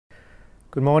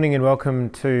Good morning and welcome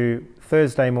to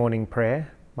Thursday morning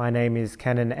prayer. My name is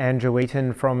Canon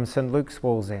Eaton from St Luke's,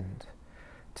 Wallsend.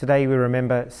 Today we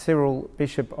remember Cyril,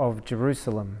 Bishop of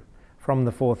Jerusalem from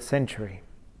the 4th century.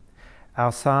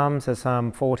 Our psalms are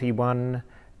Psalm 41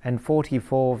 and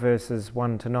 44 verses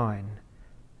 1 to 9,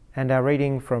 and our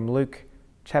reading from Luke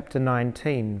chapter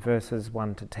 19 verses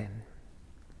 1 to 10.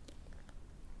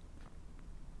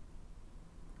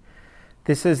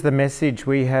 This is the message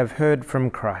we have heard from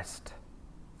Christ,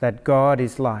 that God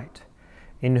is light,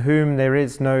 in whom there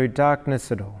is no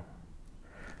darkness at all.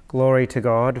 Glory to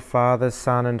God, Father,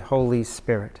 Son, and Holy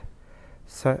Spirit,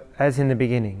 so as in the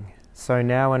beginning, so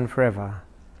now and forever.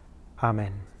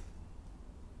 Amen.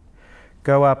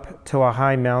 Go up to a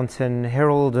high mountain,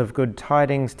 herald of good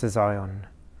tidings to Zion.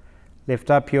 Lift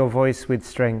up your voice with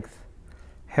strength,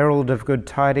 herald of good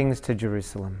tidings to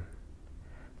Jerusalem.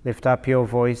 Lift up your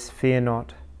voice, fear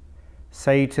not.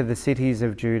 Say to the cities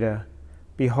of Judah,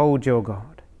 Behold your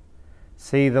God.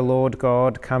 See the Lord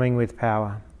God coming with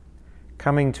power,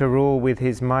 coming to rule with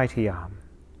his mighty arm.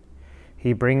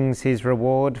 He brings his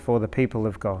reward for the people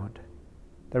of God,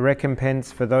 the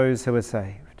recompense for those who are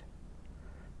saved.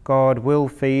 God will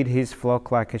feed his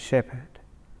flock like a shepherd,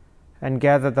 and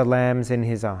gather the lambs in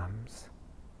his arms.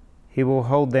 He will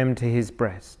hold them to his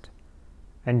breast,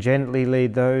 and gently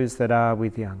lead those that are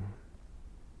with young.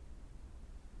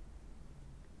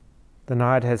 The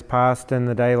night has passed and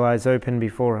the day lies open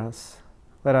before us.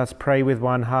 Let us pray with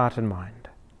one heart and mind.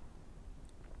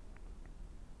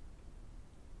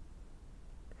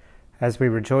 As we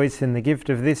rejoice in the gift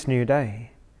of this new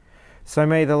day, so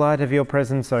may the light of your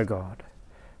presence, O God,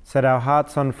 set our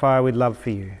hearts on fire with love for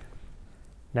you,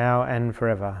 now and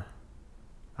forever.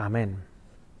 Amen.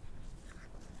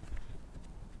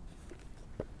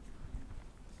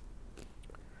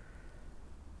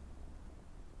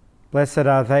 Blessed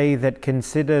are they that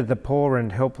consider the poor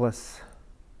and helpless.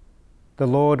 The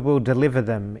Lord will deliver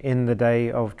them in the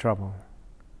day of trouble.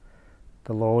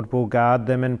 The Lord will guard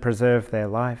them and preserve their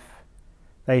life.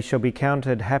 They shall be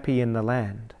counted happy in the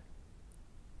land.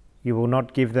 You will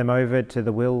not give them over to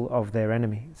the will of their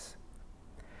enemies.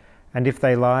 And if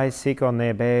they lie sick on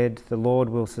their bed, the Lord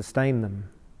will sustain them.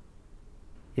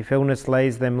 If illness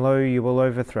lays them low, you will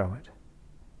overthrow it.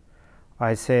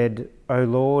 I said, O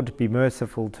Lord, be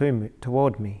merciful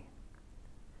toward me.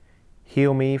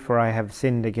 Heal me, for I have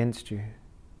sinned against you.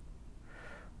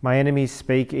 My enemies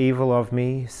speak evil of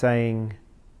me, saying,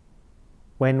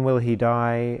 When will he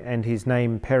die and his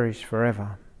name perish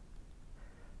forever?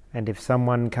 And if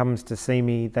someone comes to see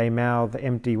me, they mouth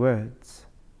empty words,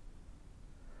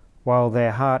 while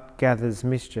their heart gathers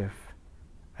mischief,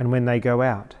 and when they go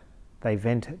out, they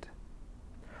vent it.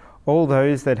 All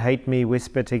those that hate me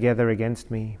whisper together against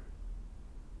me.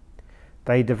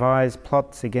 They devise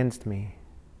plots against me.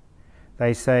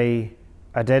 They say,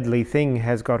 A deadly thing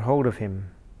has got hold of him.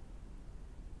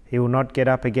 He will not get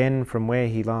up again from where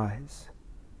he lies.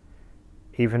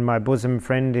 Even my bosom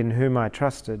friend in whom I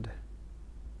trusted,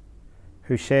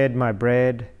 who shared my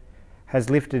bread,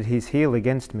 has lifted his heel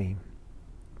against me.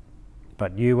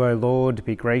 But you, O Lord,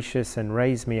 be gracious and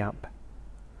raise me up,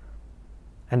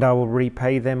 and I will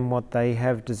repay them what they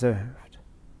have deserved.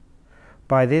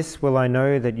 By this will I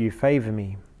know that you favour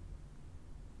me,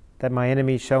 that my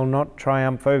enemies shall not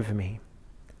triumph over me.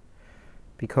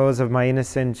 Because of my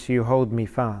innocence you hold me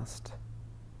fast.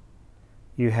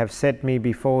 You have set me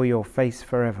before your face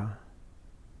forever.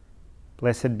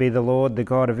 Blessed be the Lord, the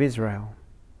God of Israel,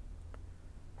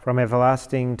 from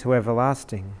everlasting to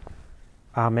everlasting.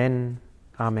 Amen.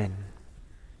 Amen.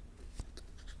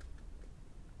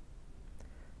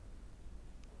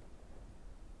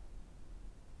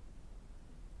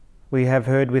 We have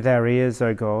heard with our ears,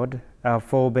 O God, our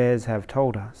forebears have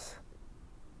told us,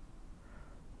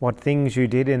 what things you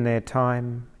did in their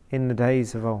time, in the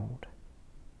days of old,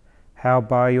 how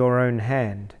by your own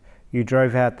hand you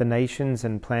drove out the nations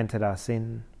and planted us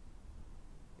in,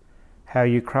 how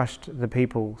you crushed the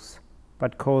peoples,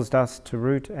 but caused us to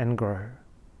root and grow.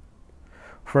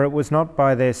 For it was not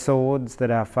by their swords that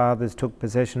our fathers took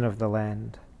possession of the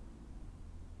land,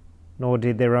 nor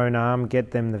did their own arm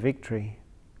get them the victory,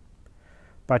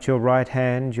 but your right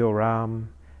hand, your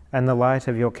arm, and the light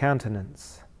of your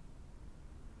countenance,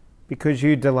 because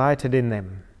you delighted in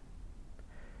them.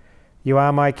 You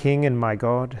are my King and my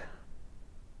God,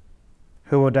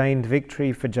 who ordained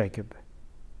victory for Jacob.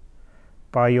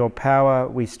 By your power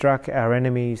we struck our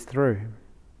enemies through.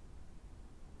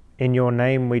 In your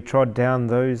name we trod down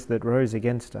those that rose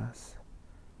against us.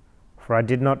 For I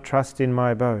did not trust in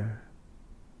my bow,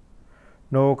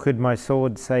 nor could my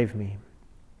sword save me.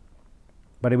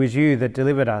 But it was you that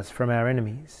delivered us from our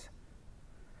enemies,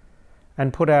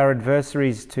 and put our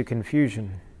adversaries to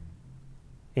confusion.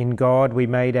 In God we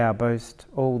made our boast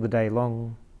all the day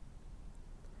long.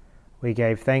 We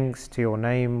gave thanks to your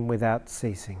name without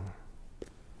ceasing.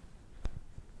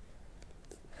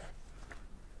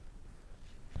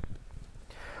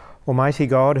 Almighty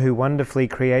God, who wonderfully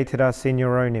created us in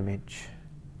your own image,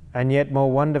 and yet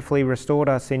more wonderfully restored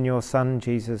us in your Son,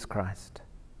 Jesus Christ,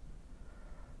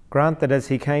 grant that as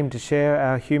he came to share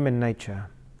our human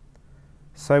nature,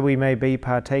 so we may be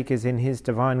partakers in his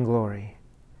divine glory,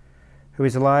 who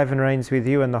is alive and reigns with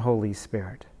you and the Holy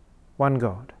Spirit, one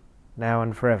God, now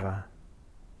and forever.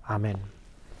 Amen.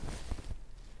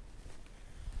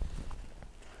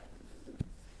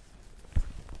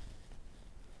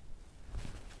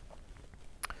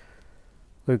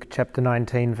 Luke chapter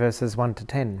 19, verses 1 to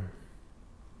 10.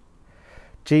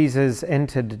 Jesus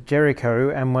entered Jericho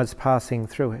and was passing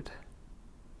through it.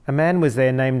 A man was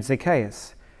there named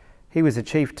Zacchaeus. He was a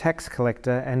chief tax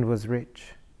collector and was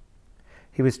rich.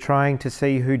 He was trying to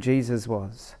see who Jesus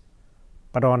was,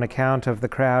 but on account of the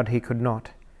crowd he could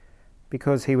not,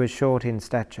 because he was short in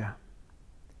stature.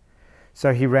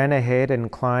 So he ran ahead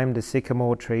and climbed a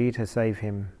sycamore tree to see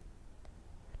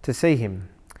him,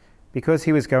 because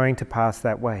he was going to pass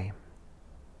that way.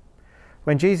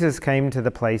 When Jesus came to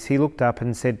the place, he looked up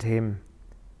and said to him,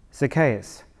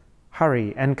 "Zacchaeus,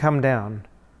 hurry and come down,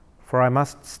 for I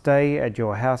must stay at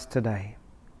your house today."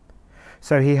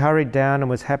 So he hurried down and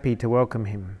was happy to welcome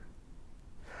him.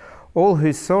 All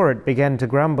who saw it began to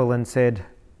grumble and said,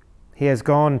 "He has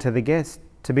gone to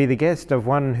be the guest of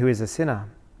one who is a sinner."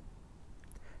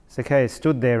 Zacchaeus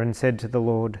stood there and said to the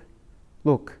Lord,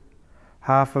 "Look,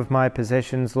 half of my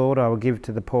possessions, Lord, I will give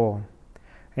to the poor,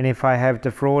 and if I have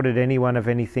defrauded anyone of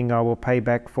anything, I will pay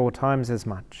back 4 times as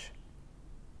much."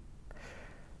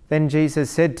 Then Jesus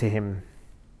said to him,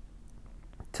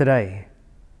 "Today,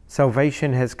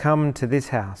 salvation has come to this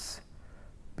house,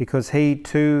 because he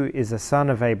too is a son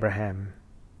of Abraham.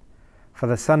 For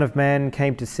the Son of Man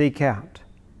came to seek out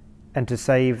and to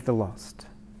save the lost."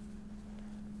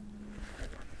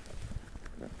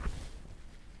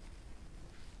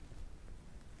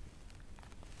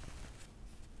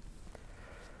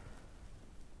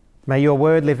 May your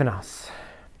word live in us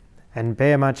and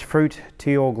bear much fruit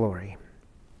to your glory.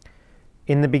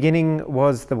 In the beginning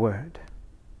was the Word,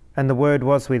 and the Word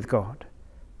was with God,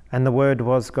 and the Word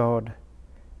was God.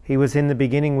 He was in the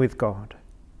beginning with God.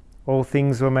 All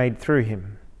things were made through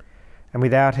him, and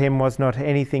without him was not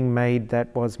anything made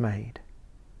that was made.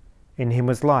 In him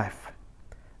was life,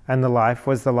 and the life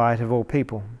was the light of all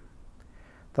people.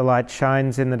 The light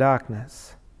shines in the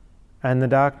darkness, and the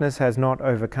darkness has not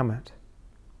overcome it.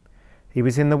 He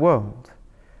was in the world,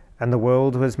 and the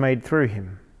world was made through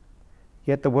him,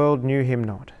 yet the world knew him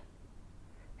not.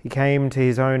 He came to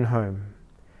his own home,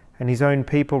 and his own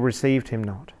people received him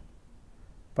not.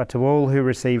 But to all who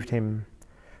received him,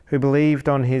 who believed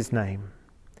on his name,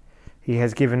 he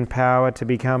has given power to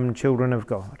become children of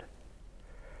God,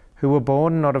 who were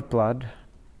born not of blood,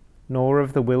 nor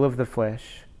of the will of the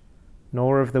flesh,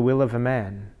 nor of the will of a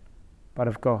man, but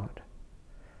of God.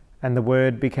 And the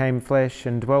Word became flesh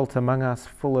and dwelt among us,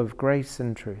 full of grace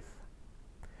and truth.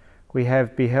 We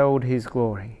have beheld his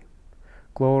glory.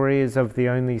 Glory as of the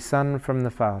only Son from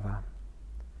the Father.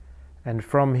 And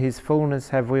from his fullness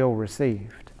have we all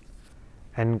received,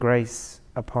 and grace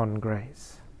upon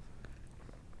grace.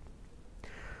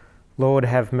 Lord,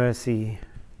 have mercy.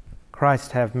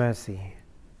 Christ, have mercy.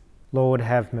 Lord,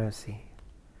 have mercy.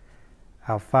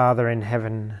 Our Father in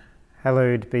heaven,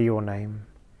 hallowed be your name.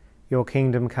 Your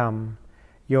kingdom come,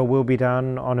 your will be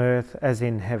done on earth as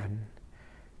in heaven.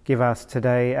 Give us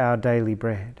today our daily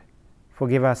bread.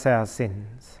 Forgive us our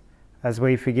sins, as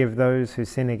we forgive those who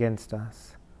sin against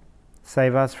us.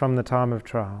 Save us from the time of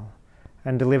trial,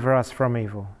 and deliver us from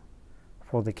evil.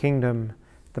 For the kingdom,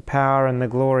 the power, and the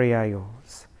glory are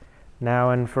yours, now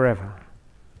and forever.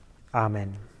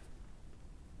 Amen.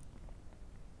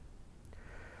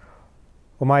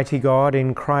 Almighty God,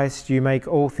 in Christ you make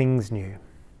all things new.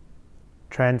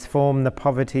 Transform the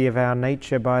poverty of our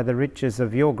nature by the riches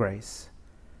of your grace,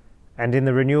 and in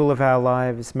the renewal of our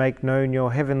lives make known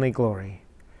your heavenly glory,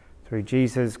 through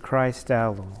Jesus Christ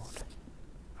our Lord.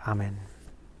 Amen.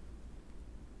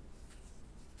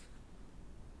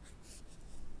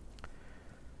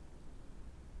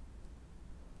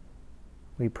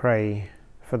 We pray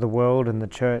for the world and the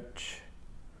Church,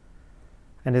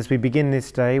 and as we begin this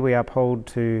day, we uphold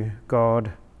to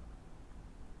God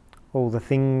all the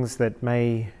things that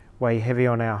may weigh heavy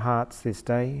on our hearts this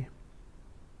day,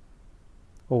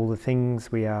 all the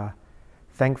things we are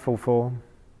thankful for,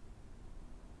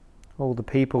 all the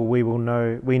people we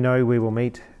know we will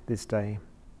meet this day.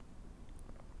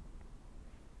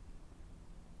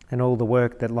 and all the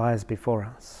work that lies before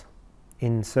us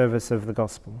in service of the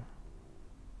gospel.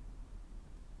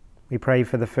 We pray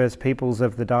for the first peoples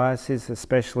of the diocese,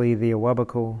 especially the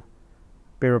Awabakal,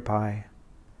 Biripi,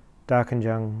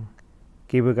 Darkinjung,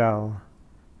 Gibugal,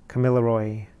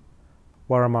 Kamilaroi,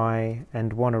 Warramai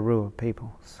and Wanneroo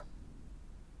peoples.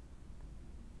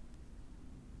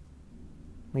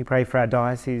 We pray for our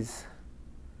diocese,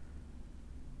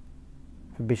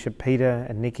 for Bishop Peter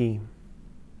and Nikki.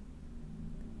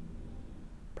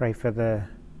 Pray for the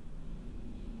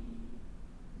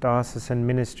diocesan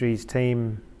ministries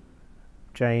team,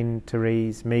 Jane,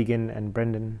 Therese, Megan and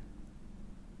Brendan.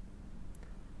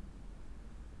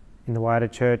 In the wider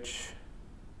church,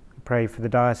 we pray for the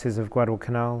Diocese of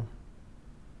Guadalcanal,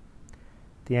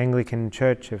 the Anglican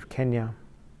Church of Kenya,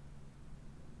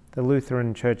 the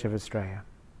Lutheran Church of Australia.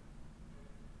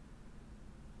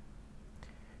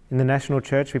 In the National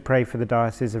Church, we pray for the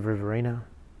Diocese of Riverina.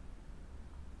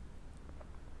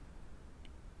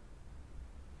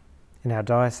 In our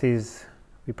diocese,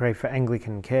 we pray for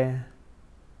Anglican care,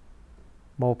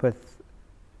 Morpeth,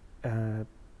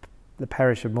 the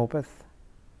parish of Morpeth,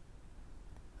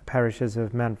 the parishes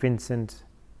of Mount Vincent,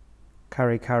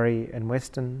 Kurri Kurri and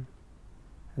Weston,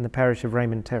 and the parish of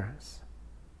Raymond Terrace.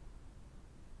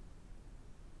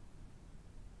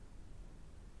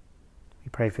 We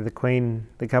pray for the Queen,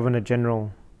 the Governor-General,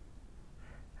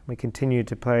 and we continue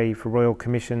to pray for royal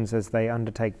commissions as they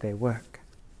undertake their work.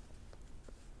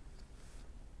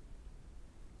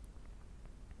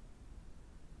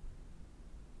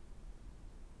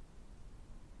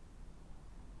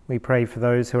 We pray for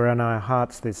those who are on our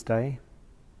hearts this day,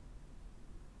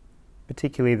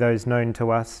 particularly those known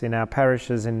to us in our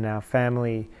parishes, in our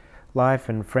family life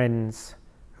and friends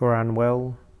who are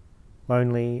unwell,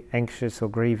 lonely, anxious or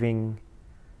grieving,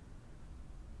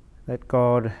 that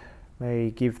God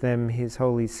may give them His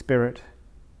Holy Spirit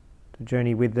to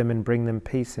journey with them and bring them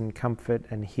peace and comfort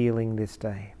and healing this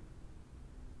day.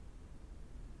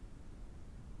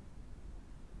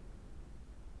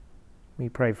 We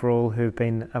pray for all who've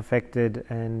been affected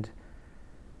and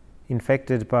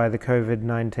infected by the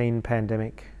COVID-19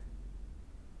 pandemic,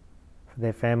 for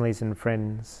their families and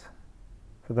friends,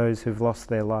 for those who've lost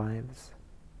their lives,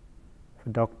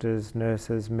 for doctors,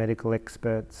 nurses, medical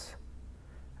experts,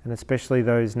 and especially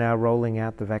those now rolling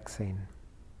out the vaccine.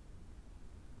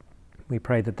 We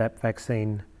pray that that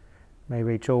vaccine may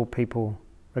reach all people,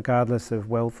 regardless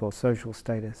of wealth or social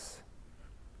status,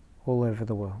 all over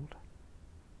the world.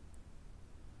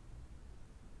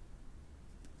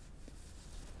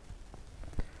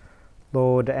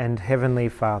 Lord and Heavenly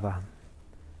Father,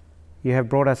 you have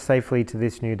brought us safely to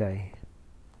this new day.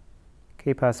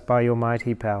 Keep us by your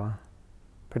mighty power.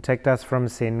 Protect us from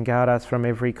sin, guard us from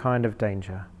every kind of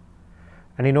danger.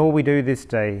 And in all we do this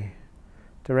day,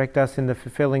 direct us in the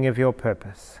fulfilling of your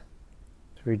purpose.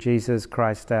 Through Jesus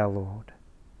Christ our Lord.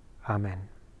 Amen.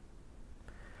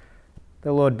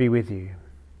 The Lord be with you.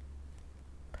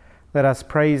 Let us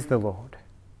praise the Lord.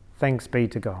 Thanks be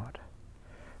to God.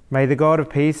 May the God of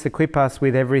peace equip us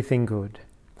with everything good,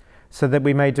 so that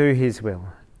we may do his will,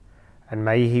 and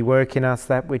may he work in us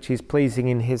that which is pleasing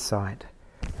in his sight,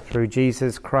 through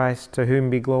Jesus Christ, to whom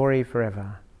be glory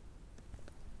forever.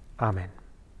 Amen.